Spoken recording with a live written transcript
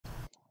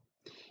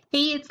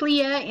Hey, it's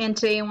Leah, and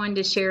today I wanted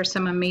to share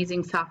some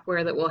amazing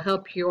software that will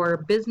help your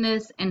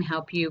business and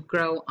help you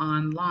grow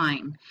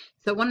online.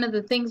 So one of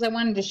the things I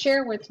wanted to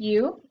share with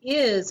you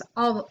is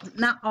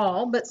not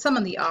all, but some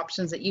of the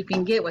options that you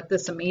can get with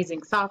this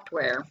amazing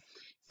software.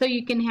 So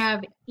you can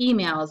have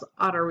emails,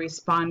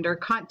 autoresponder,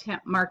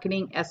 content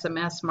marketing,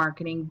 SMS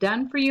marketing,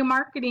 done for you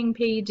marketing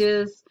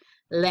pages,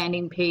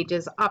 landing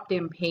pages,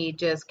 opt-in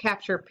pages,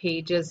 capture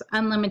pages,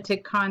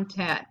 unlimited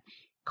content,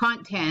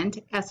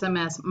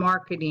 SMS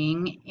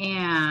marketing,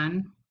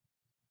 and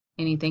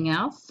anything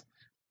else,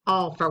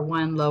 all for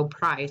one low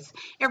price.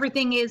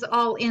 Everything is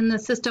all in the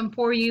system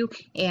for you,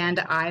 and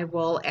I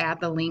will add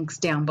the links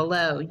down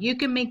below. You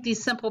can make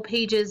these simple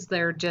pages.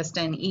 They're just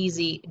an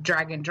easy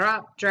drag and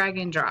drop, drag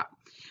and drop.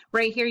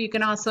 Right here, you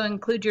can also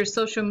include your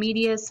social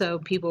media, so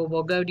people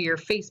will go to your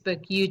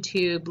Facebook,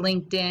 YouTube,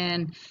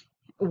 LinkedIn,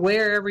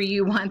 wherever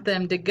you want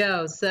them to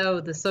go.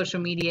 So the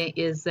social media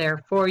is there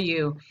for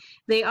you.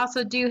 They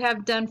also do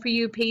have done for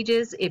you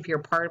pages if you're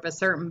part of a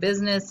certain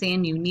business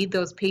and you need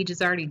those pages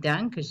already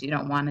done because you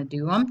don't want to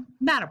do them.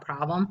 Not a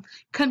problem.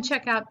 Come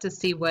check out to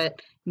see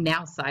what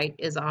Nowsite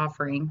is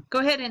offering. Go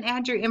ahead and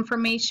add your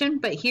information,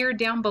 but here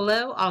down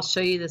below I'll show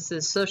you this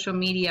is social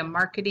media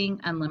marketing,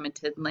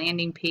 unlimited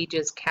landing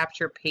pages,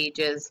 capture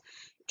pages,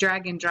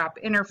 drag and drop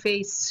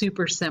interface,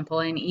 super simple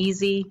and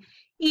easy.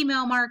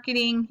 Email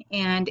marketing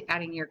and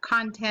adding your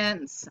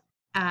contents,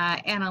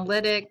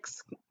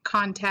 analytics,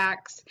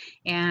 contacts,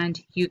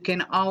 and you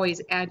can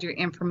always add your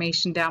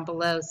information down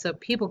below so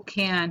people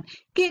can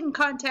get in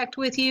contact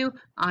with you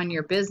on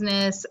your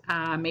business.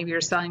 Maybe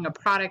you're selling a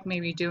product,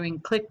 maybe you're doing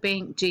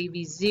ClickBank,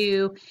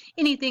 JVZoo,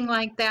 anything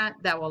like that.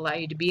 That will allow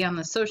you to be on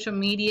the social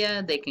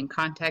media. They can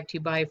contact you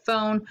by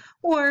phone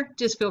or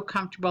just feel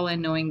comfortable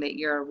in knowing that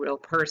you're a real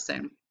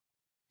person.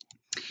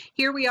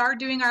 Here we are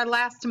doing our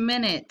last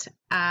minute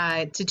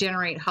to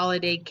generate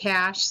holiday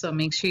cash, so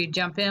make sure you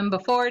jump in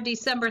before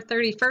December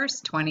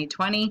 31st,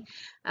 2020.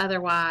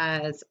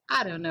 Otherwise,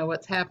 I don't know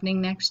what's happening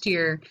next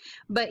year.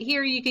 But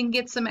here you can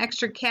get some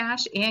extra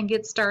cash and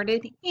get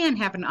started and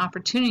have an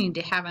opportunity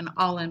to have an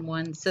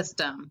all-in-one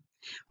system.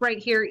 Right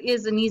here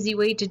is an easy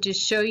way to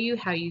just show you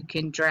how you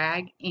can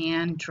drag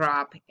and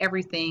drop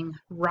everything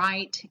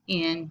right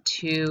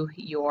into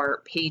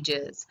your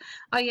pages.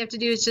 All you have to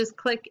do is just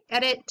click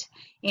edit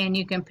and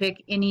you can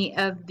pick any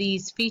of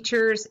these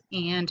features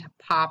and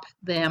pop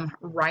them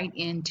right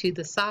into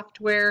the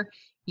software.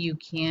 You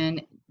can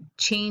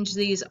change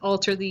these,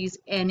 alter these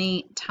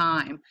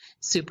anytime.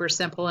 Super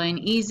simple and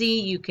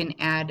easy. You can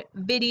add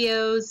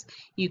videos,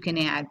 you can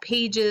add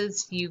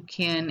pages, you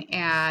can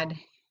add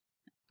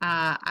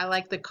I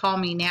like the call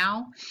me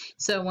now.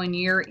 So when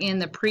you're in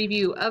the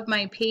preview of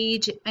my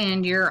page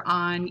and you're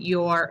on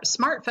your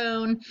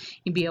smartphone,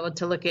 you'll be able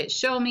to look at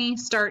show me,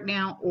 start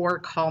now, or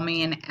call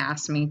me and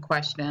ask me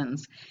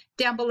questions.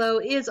 Down below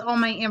is all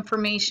my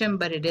information,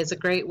 but it is a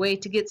great way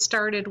to get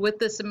started with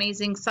this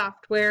amazing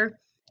software.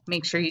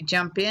 Make sure you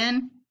jump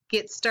in,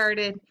 get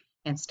started,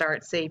 and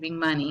start saving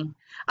money.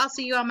 I'll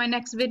see you on my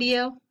next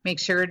video.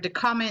 Make sure to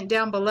comment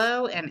down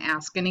below and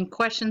ask any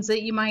questions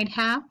that you might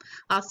have.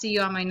 I'll see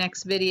you on my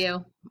next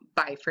video.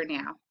 Bye for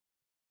now.